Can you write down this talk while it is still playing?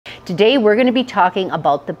Today we're going to be talking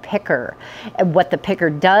about the picker and what the picker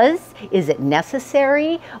does. Is it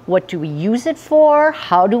necessary? What do we use it for?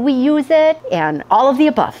 How do we use it? And all of the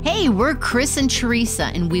above. Hey, we're Chris and Teresa,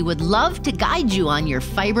 and we would love to guide you on your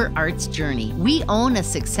fiber arts journey. We own a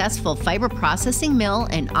successful fiber processing mill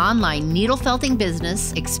and online needle felting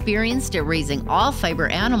business, experienced at raising all fiber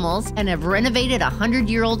animals, and have renovated a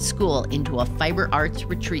 100-year-old school into a fiber arts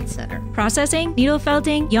retreat center. Processing, needle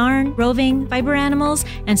felting, yarn, roving, fiber animals,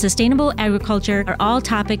 and sustainable agriculture are all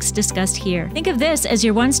topics discussed here. Think of this as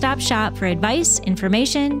your one-stop shop for advice,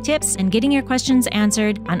 information, tips, and getting your questions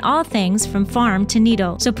answered on all things from farm to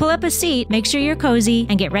needle. So pull up a seat, make sure you're cozy,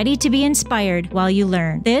 and get ready to be inspired while you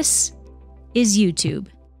learn. This is YouTube.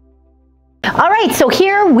 All right, so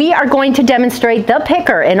here we are going to demonstrate the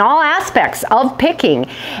picker in all aspects of picking.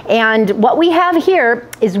 And what we have here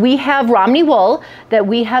is we have Romney wool that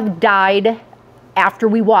we have dyed after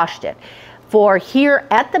we washed it. For here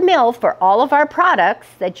at the mill, for all of our products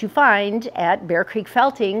that you find at Bear Creek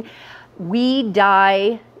Felting, we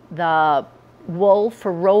dye the wool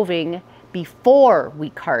for roving before we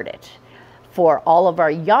card it. For all of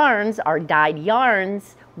our yarns, our dyed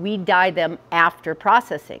yarns, we dye them after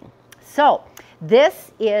processing. So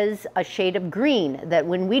this is a shade of green that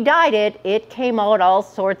when we dyed it, it came out all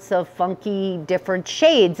sorts of funky different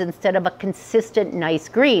shades instead of a consistent nice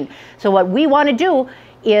green. So what we want to do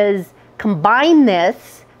is combine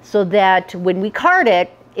this so that when we card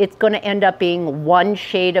it, it's going to end up being one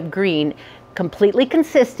shade of green, completely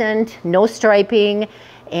consistent, no striping.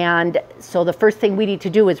 And so the first thing we need to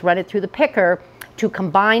do is run it through the picker to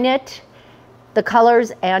combine it, the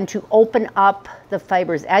colors, and to open up the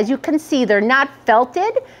fibers. As you can see, they're not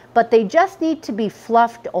felted, but they just need to be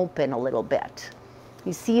fluffed open a little bit.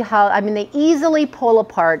 You see how, I mean, they easily pull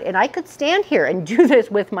apart, and I could stand here and do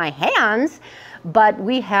this with my hands, but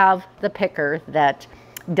we have the picker that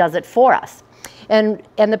does it for us. And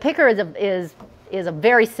the picker is a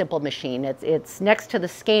very simple machine. It's next to the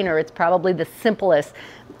skeiner. It's probably the simplest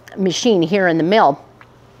machine here in the mill.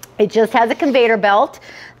 It just has a conveyor belt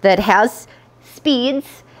that has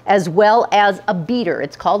speeds as well as a beater.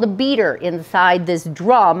 It's called a beater inside this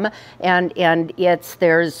drum, and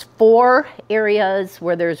there's 4 areas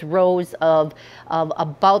where there's rows of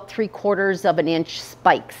about 3/4 of an inch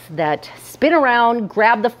spikes that spin around,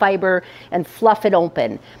 grab the fiber, and fluff it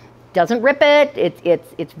open. Doesn't rip it.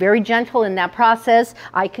 It's very gentle in that process.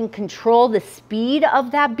 I can control the speed of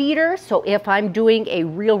that beater. So if I'm doing a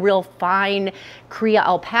real fine Korea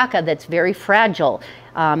alpaca that's very fragile,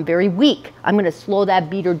 very weak, I'm going to slow that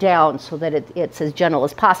beater down so that it's as gentle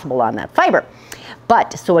as possible on that fiber.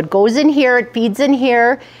 But so it goes in here, it feeds in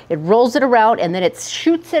here, it rolls it around, and then it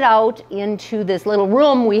shoots it out into this little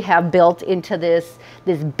room we have built into this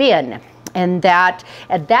bin. And that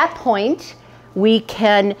at that point we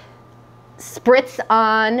can spritz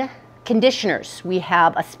on conditioners. We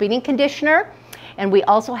have a spinning conditioner, and we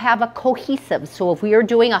also have a cohesive. So if we are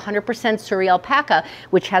doing 100% Surrey alpaca,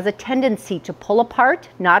 which has a tendency to pull apart,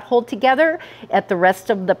 not hold together at the rest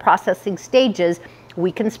of the processing stages,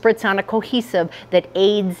 we can spritz on a cohesive that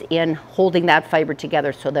aids in holding that fiber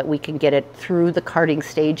together so that we can get it through the carding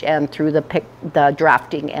stage and through the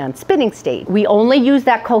drafting and spinning stage. We only use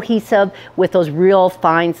that cohesive with those real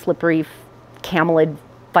fine, slippery camelid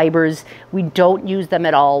fibers. We don't use them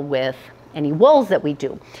at all with any wools that we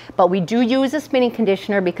do. But we do use a spinning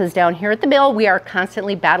conditioner because down here at the mill we are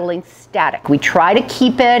constantly battling static. We try to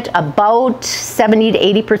keep it about 70 to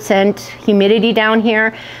 80% humidity down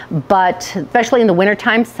here, but especially in the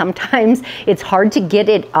wintertime, sometimes it's hard to get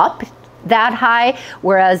it up that high,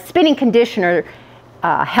 whereas spinning conditioner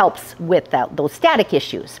helps with those static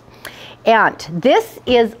issues. And this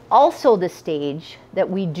is also the stage that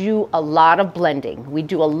we do a lot of blending. We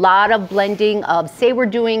do a lot of blending of, say we're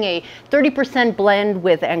doing a 30% blend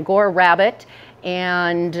with Angora rabbit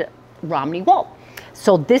and Romney wool.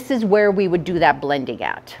 So this is where we would do that blending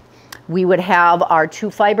at. We would have our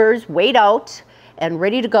 2 fibers weighed out and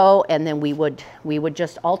ready to go, and then we would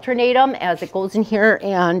just alternate them as it goes in here,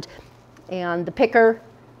 and the picker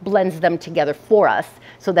blends them together for us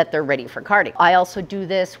so that they're ready for carding. I also do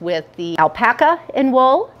this with the alpaca and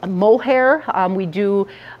wool, mohair. We do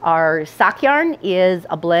our sock yarn is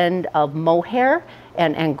a blend of mohair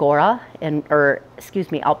and Angora,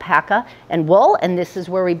 alpaca and wool, and this is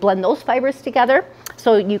where we blend those fibers together.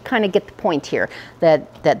 So you kind of get the point here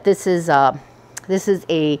that this is a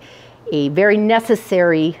very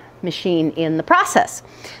necessary machine in the process.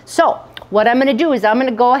 So what I'm going to do is I'm going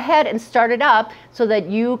to go ahead and start it up so that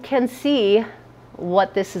you can see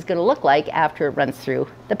what this is going to look like after it runs through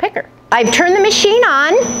the picker. I've turned the machine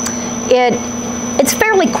on. It It's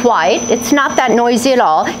fairly quiet. It's not that noisy at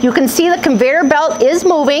all. You can see the conveyor belt is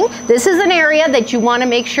moving. This is an area that you want to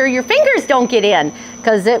make sure your fingers don't get in,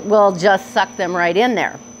 because it will just suck them right in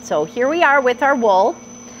there. So here we are with our wool.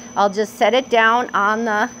 I'll just set it down on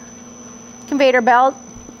the conveyor belt,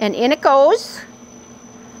 and in it goes.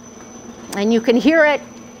 And you can hear it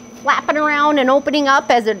flapping around and opening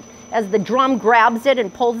up as the drum grabs it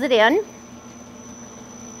and pulls it in.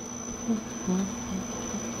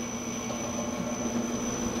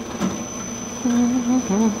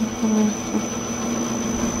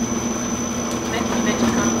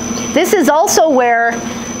 This is also where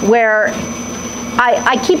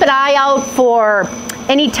I keep an eye out for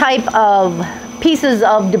any type of pieces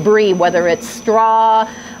of debris, whether it's straw,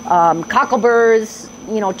 cockleburrs,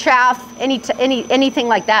 you know, chaff, anything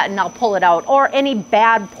like that, and I'll pull it out, or any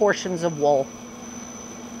bad portions of wool.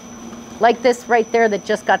 Like this right there that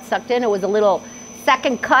just got sucked in. It was a little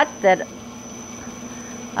second cut that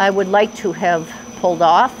I would like to have pulled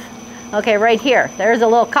off. Okay, right here, there's a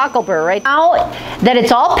little cockleburr right now. That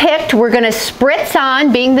it's all picked, we're gonna spritz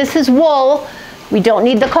on, being this is wool, we don't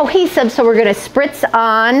need the cohesive, so we're gonna spritz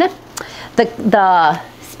on the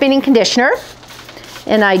spinning conditioner.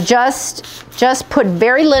 And I just put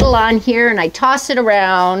very little on here, and I toss it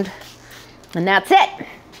around, and that's it.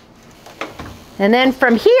 And then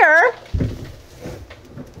from here,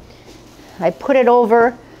 I put it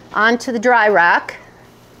over onto the dry rack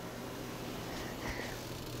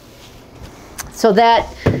so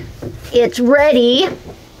that it's ready.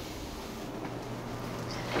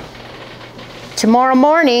 Tomorrow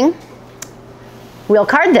morning, we'll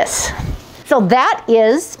card this. So that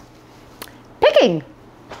is picking.